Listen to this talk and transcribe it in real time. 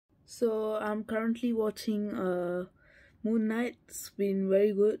So I'm currently watching Moon Knight. It's been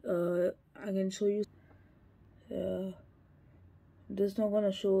very good. I can show you. Just not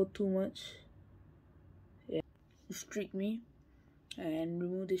gonna show too much. Yeah, restrict me and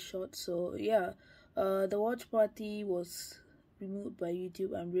remove this shot. So yeah, the watch party was removed by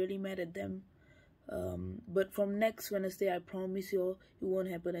YouTube. I'm really mad at them. But from next Wednesday, I promise you, it won't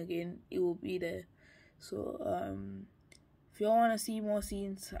happen again. It will be there. So if you all want to see more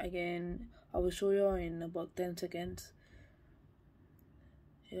scenes, I will show you in about 10 seconds.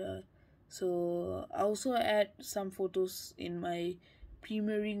 Yeah, so I also add some photos in my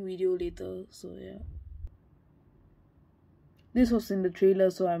premiering video later. So yeah, this was in the trailer,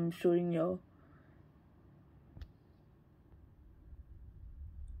 so I'm showing y'all.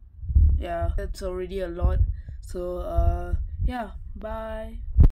 Yeah, that's already a lot. So yeah, bye.